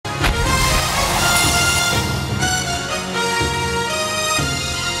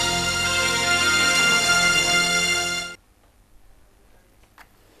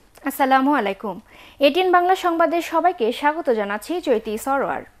আসসালামু আলাইকুম। এটিএন বাংলা সংবাদে সবাইকে স্বাগত জানাচ্ছি চৈতি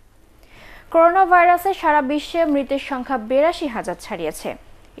সরোয়ার। করোনা ভাইরাসে সারা বিশ্বে মৃতের সংখ্যা ৮২,০০০ ছাড়িয়েছে।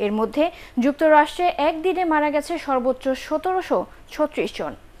 এর মধ্যে যুক্তরাষ্ট্রে একদিনে মারা গেছে সর্বোচ্চ ১৭৩৬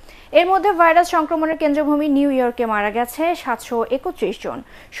 জন। এর মধ্যে ভাইরাস সংক্রমণের কেন্দ্রভূমি নিউ ইয়র্কে মারা গেছে ৭৩১ জন।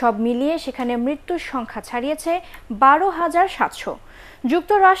 সব মিলিয়ে সেখানে মৃত্যুর সংখ্যা ছাড়িয়েছে ১২,৭০০।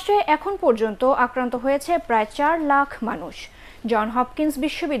 যুক্তরাষ্ট্রে এখন পর্যন্ত আক্রান্ত হয়েছে প্রায় ৪ লাখ মানুষ। জন হপকিন্স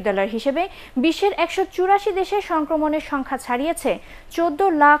বিশ্ববিদ্যালয়ের হিসেবে বিশ্বের ১৮৪ দেশে সংক্রমণের সংখ্যা ছাড়িয়েছে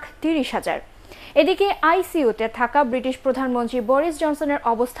 ১৪,৩০,০০০। এদিকে আইসিইউতে থাকা ব্রিটিশ প্রধানমন্ত্রী বরিস জনসনের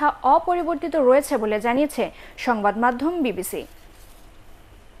অবস্থা অপরিবর্তিত রয়েছে বলে জানিয়েছে সংবাদ মাধ্যম বিবিসি।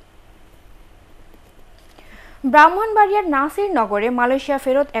 ব্রাহ্মণবাড়িয়ার নাসির নগরে মালয়েশিয়া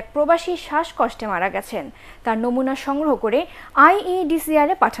ফেরত এক প্রবাসী শ্বাসকষ্টে মারা গেছেন। তার নমুনা সংগ্রহ করে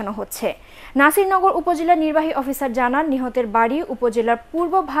আইইডিসিআরে পাঠানো হচ্ছে। নাসিরনগর উপজেলার নির্বাহী অফিসার জানান, নিহতের বাড়ি উপজেলার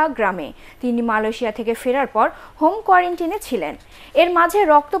পূর্বভাগ গ্রামে। তিনি মালয়েশিয়া থেকে ফেরার পর হোম কোয়ারেন্টাইনে ছিলেন। এর মাঝে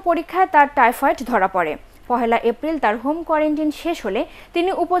রক্ত পরীক্ষায় তার টাইফয়েড ধরা পড়ে। ১ এপ্রিল তার হোম কোয়ারেন্টাইন শেষ হলে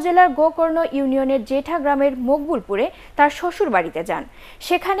তিনি উপজেলার গোকর্ণ ইউনিয়নের জেঠা গ্রামের মকবুলপুরে তার শ্বশুর বাড়িতে যান।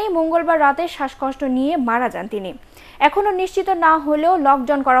 সেখানেই মঙ্গলবার রাতে শ্বাসকষ্ট নিয়ে মারা যান তিনি। এখনও নিশ্চিত না হলেও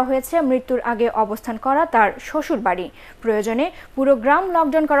লকডাউন করা হয়েছে মৃত্যুর আগে অবস্থান করা তার শ্বশুর বাড়ি। প্রয়োজনে পুরো গ্রাম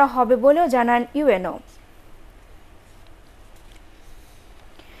লকডাউন করা হবে বলেও জানান ইউএনও।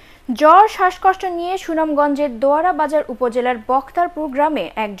 জ্বর শ্বাসকষ্ট নিয়ে সুনামগঞ্জের দোয়ারা বাজার উপজেলার বখতারপুর গ্রামে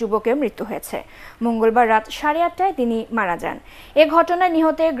এক যুবকের মৃত্যু হয়েছে। মঙ্গলবার রাত 8:30টায় তিনি মারা যান। এ ঘটনায়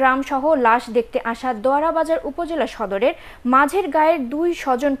নিহতের গ্রাম সহ লাশ দেখতে আসা দোয়ারা বাজার উপজেলা সদরের মাঝের গায়ের 2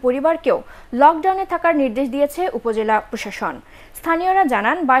 স্বজন পরিবারকেও লকডাউনে থাকার নির্দেশ দিয়েছে উপজেলা প্রশাসন। স্থানীয়রা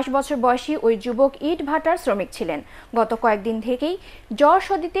জানান, 22 বছর বয়সী ওই যুবক ইট ভাটার শ্রমিক ছিলেন। গত কয়েকদিন থেকেই জ্বর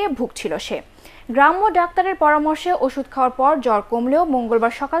সর্দিতে ভুগছিল সে। গ্রাম্য ডাক্তারের পরামর্শে ওষুধ খাওয়ার পর জ্বর কমলেও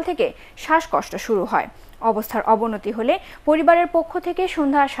মঙ্গলবার সকাল থেকে শ্বাসকষ্ট শুরু হয়। অবস্থার অবনতি হলে পরিবারের পক্ষ থেকে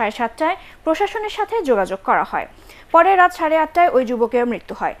সন্ধ্যা 7:30টায় প্রশাসনের সাথে যোগাযোগ করা হয়। পরে রাত 8:30টায় ওই যুবকের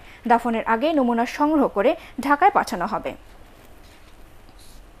মৃত্যু হয়। দাফনের আগে নমুনা সংগ্রহ করে ঢাকায় পাঠানো হবে।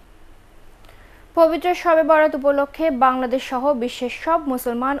 পবিত্র শবে বরাত উপলক্ষে বাংলাদেশ সহ বিশ্বের সব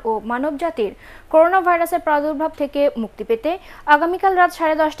মুসলমান ও মানবজাতির করোনা ভাইরাসের প্রাদুর্ভাব থেকে মুক্তি পেতে আগামীকাল রাত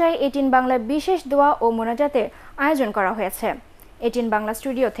 10:30টায় এটিএন বাংলায় বিশেষ দোয়া ও মোনাজাতের আয়োজন করা হয়েছে। এটিএন বাংলা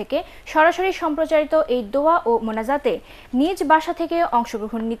স্টুডিও থেকে সরাসরি সম্প্রচারিত এই দোয়া ও মোনাজাতে নিজ বাসা থেকে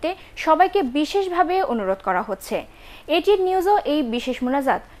অংশগ্রহণ নিতে সবাইকে বিশেষভাবে অনুরোধ করা হচ্ছে। এটিএন নিউজও এই বিশেষ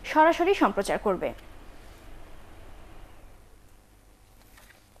মোনাজাত সরাসরি সম্প্রচার করবে।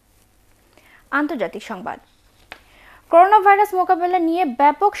 আন্তর্জাতিক সংবাদ। করোনা ভাইরাস মোকাবেলা নিয়ে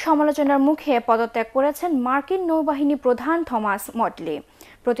ব্যাপক সমালোচনার মুখে পদত্যাগ করেছেন মার্কিন নৌবাহিনী প্রধান থমাস মডলি।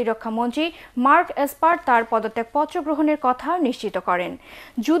 প্রতিরক্ষা মন্ত্রী মার্ক এসপার তার পদত্যাগপত্র গ্রহণের কথা নিশ্চিত করেন।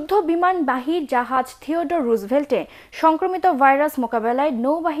 যুদ্ধ বিমানবাহী জাহাজ থিওডর রুজভেল্টে সংক্রমিত ভাইরাস মোকাবেলায়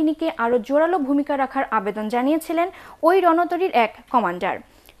নৌবাহিনীকে আরও জোরালো ভূমিকা রাখার আবেদন জানিয়েছিলেন ওই রণতরীর এক কমান্ডার।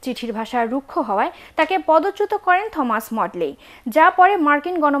 চিঠির ভাষা রুক্ষ হওয়ায় তাকে পদচ্যুত করেন থমাস মডলি, যা পরে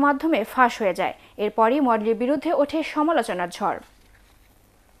মার্কিন গণমাধ্যমে ফাঁস হয়ে যায়। এরপরই মডলির বিরুদ্ধে ওঠে সমালোচনার ঝড়।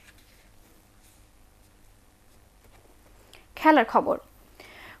 খেলার খবর।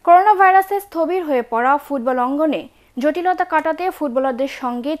 করোনা ভাইরাসে স্থবির হয়ে পড়া ফুটবল অঙ্গনে জটিলতা কাটাতে ফুটবলারদের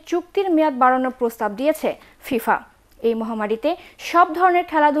সঙ্গে চুক্তির মেয়াদ বাড়ানোর প্রস্তাব দিয়েছে ফিফা। এই মহামারীতে সব ধরনের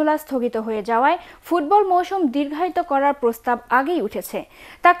খেলাধুলা স্থগিত হয়ে যাওয়ায় ফুটবল মৌসুম দীর্ঘায়িত করার প্রস্তাব আগেই উঠেছে।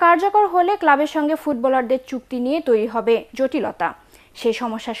 তা কার্যকর হলে ক্লাবের সঙ্গে ফুটবলারদের চুক্তি নিয়ে তৈরি হবে জটিলতা। সেই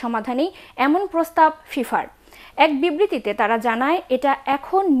সমস্যার সমাধানেই এমন প্রস্তাব ফিফার। এক বিবৃতিতে তারা জানায়, এটা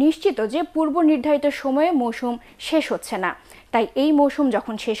এখন নিশ্চিত যে পূর্ব নির্ধারিত সময়ে মৌসুম শেষ হচ্ছে না। তাই এই মৌসুম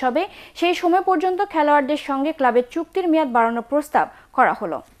যখন শেষ হবে সেই সময় পর্যন্ত খেলোয়াড়দের সঙ্গে ক্লাবের চুক্তির মেয়াদ বাড়ানোর প্রস্তাব করা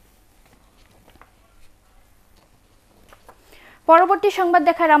হলো। পরবর্তী সংবাদ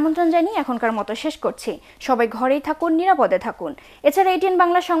দেখার আমন্ত্রণ জানিয়ে এখনকার মতো শেষ করছি। সবাই ঘরেই থাকুন, নিরাপদে থাকুন। এছাড়া এটিএন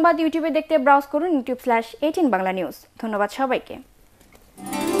বাংলা সংবাদ ইউটিউবে দেখতে ব্রাউজ করুন youtube/ATN Bangla News। ধন্যবাদ সবাইকে।